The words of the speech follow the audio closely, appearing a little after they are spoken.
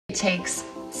It takes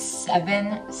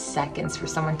 7 seconds for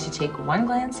someone to take one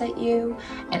glance at you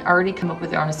and already come up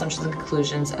with their own assumptions and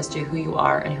conclusions as to who you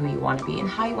are and who you want to be and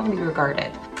how you want to be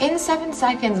regarded. In 7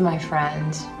 seconds, my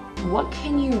friend, what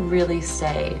can you really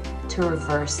say to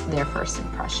reverse their first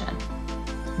impression?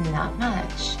 Not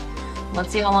much.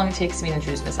 Let's see how long it takes me to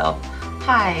introduce myself.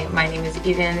 Hi, my name is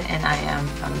Eden and I am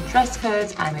from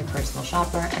DressKodes. I'm a personal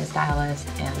shopper and stylist.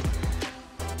 And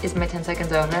is my 10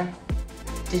 seconds over?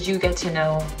 Did you get to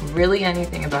know really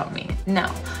anything about me?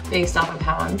 No. Based off of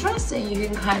how I'm dressing, you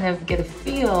can kind of get a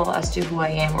feel as to who I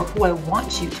am or who I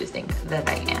want you to think that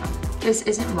I am. This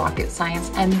isn't rocket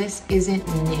science and this isn't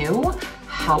new.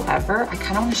 However, I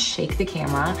kind of want to shake the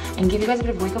camera and give you guys a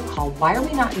bit of a wake-up call. Why are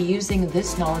we not using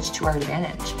this knowledge to our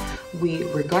advantage? We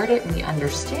regard it and we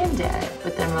understand it,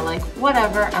 but then we're like,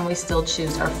 whatever, and we still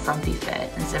choose our frumpy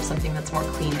fit instead of something that's more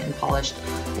clean and polished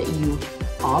that you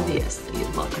obviously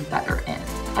look better in.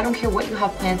 I don't care what you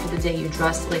have planned for the day, you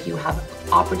dress like you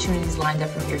have opportunities lined up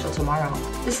from here till tomorrow.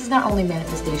 This is not only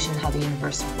manifestation how the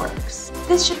universe works.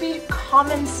 This should be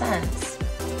common sense.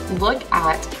 Look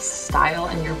at style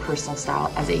and your personal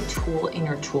style as a tool in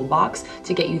your toolbox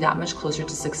to get you that much closer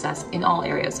to success in all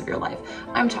areas of your life.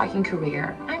 I'm talking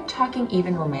career, I'm talking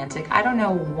even romantic. I don't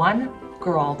know one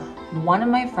girl, one of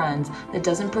my friends that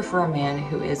doesn't prefer a man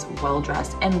who is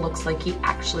well-dressed and looks like he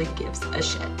actually gives a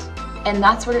shit. And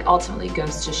that's what it ultimately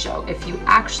goes to show. If you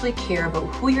actually care about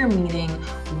who you're meeting,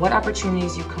 what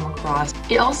opportunities you come across,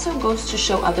 it also goes to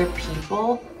show other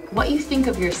people what you think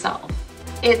of yourself.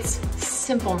 It's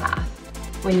simple math.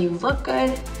 When you look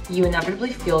good, you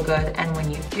inevitably feel good, and when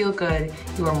you feel good,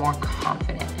 you are more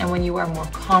confident. And when you are more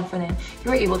confident,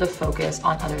 you're able to focus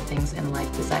on other things in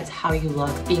life besides how you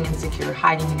look, being insecure,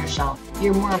 hiding in your shell.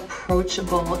 You're more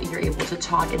approachable, you're able to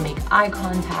talk and make eye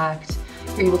contact,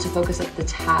 you're able to focus on the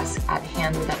task at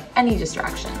hand without any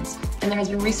distractions. And there has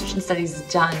been research and studies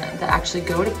done that actually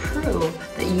go to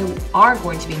prove that you are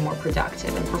going to be more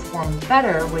productive and perform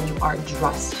better when you are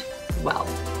dressed well.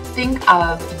 Think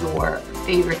of your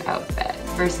favorite outfit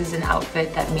versus an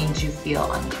outfit that made you feel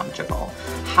uncomfortable.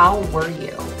 How were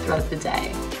you throughout the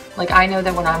day? Like, I know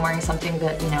that when I'm wearing something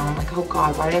that, I'm like, oh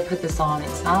God, why did I put this on?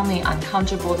 It's not only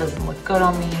uncomfortable, it doesn't look good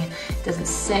on me, it doesn't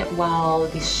sit well,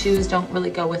 these shoes don't really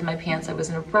go with my pants, I was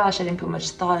in a rush, I didn't put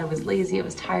much thought, I was lazy, I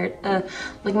was tired.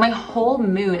 Like, my whole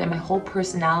mood and my whole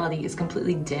personality is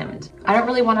completely dimmed. I don't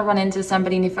really want to run into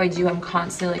somebody, and if I do, I'm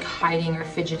constantly like hiding or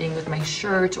fidgeting with my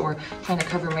shirt or trying to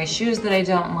cover my shoes that I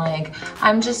don't like.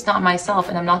 I'm just not myself,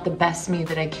 and I'm not the best me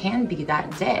that I can be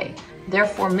that day.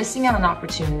 Therefore, missing out on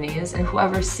opportunities, and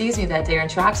whoever sees me that day or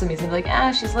interacts with me is gonna be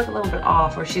like, she's like a little bit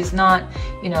off, or she's not,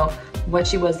 what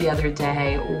she was the other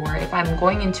day. Or if I'm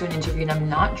going into an interview and I'm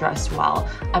not dressed well,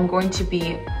 I'm going to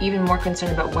be even more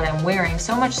concerned about what I'm wearing,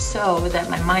 so much so that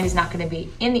my mind is not gonna be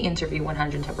in the interview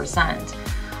 110%.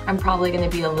 I'm probably going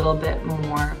to be a little bit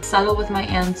more subtle with my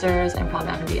answers. I'm probably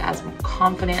not going to be as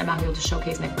confident. I'm not going to be able to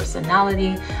showcase my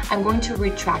personality. I'm going to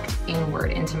retract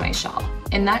inward into my shell.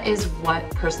 And that is what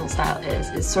personal style is.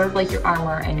 It's sort of like your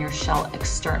armor and your shell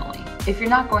externally. If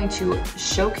you're not going to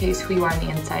showcase who you are on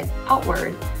the inside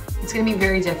outward, it's going to be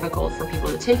very difficult for people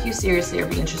to take you seriously or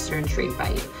be interested or intrigued by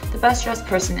you. The best dressed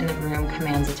person in the room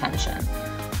commands attention.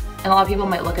 And a lot of people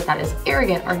might look at that as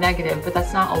arrogant or negative, but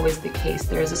that's not always the case.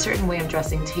 There is a certain way of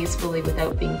dressing tastefully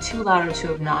without being too loud or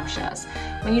too obnoxious.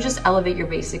 When you just elevate your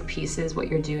basic pieces, what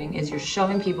you're doing is you're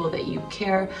showing people that you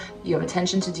care, you have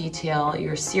attention to detail,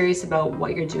 you're serious about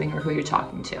what you're doing or who you're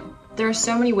talking to. There are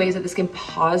so many ways that this can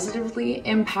positively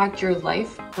impact your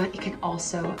life, but it can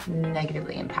also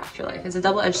negatively impact your life. It's a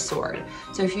double-edged sword.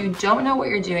 So if you don't know what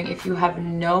you're doing, if you have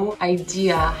no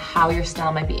idea how your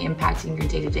style might be impacting your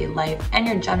day-to-day life and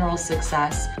your general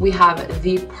success, we have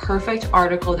the perfect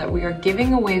article that we are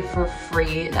giving away for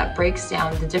free that breaks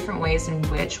down the different ways in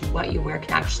which what you wear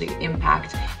can actually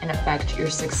impact and affect your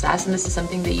success. And this is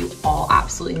something that you all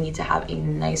absolutely need to have a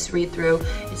nice read through.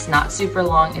 It's not super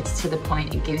long, it's to the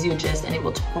point, it gives you a gist, and it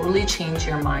will totally change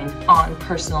your mind on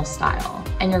personal style.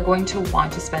 And you're going to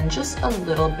want to spend just a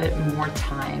little bit more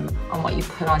time on what you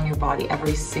put on your body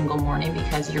every single morning,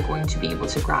 because you're going to be able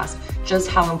to grasp just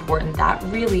how important that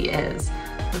really is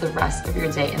for the rest of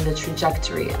your day and the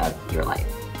trajectory of your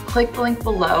life. Click the link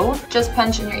below, just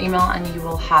punch in your email, and you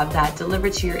will have that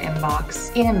delivered to your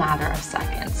inbox in a matter of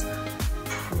seconds.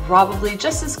 Probably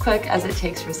just as quick as it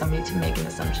takes for somebody to make an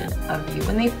assumption of you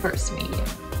when they first meet you.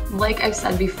 Like I've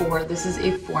said before, this is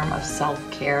a form of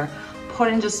self-care,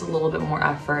 put in just a little bit more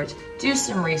effort, do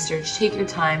some research, take your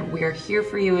time. We are here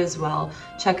for you as well.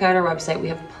 Check out our website. We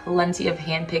have plenty of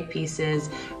hand-picked pieces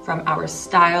from our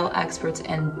style experts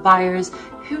and buyers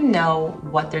who know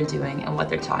what they're doing and what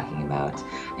they're talking about,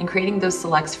 and creating those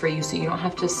selects for you so you don't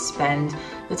have to spend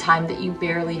the time that you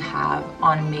barely have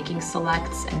on making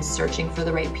selects and searching for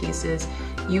the right pieces.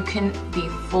 You can be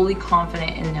fully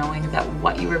confident in knowing that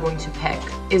what you are going to pick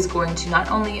is going to not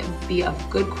only be of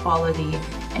good quality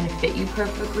and fit you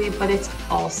perfectly, but it's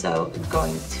also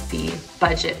going to be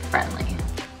budget friendly.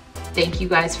 Thank you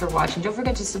guys for watching. Don't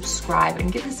forget to subscribe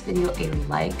and give this video a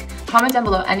like. Comment down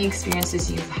below any experiences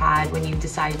you've had when you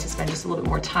decided to spend just a little bit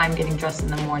more time getting dressed in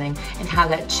the morning and how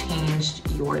that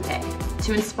changed your day,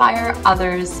 to inspire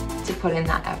others to put in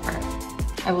that effort.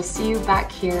 I will see you back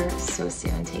here so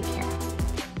soon. Take care.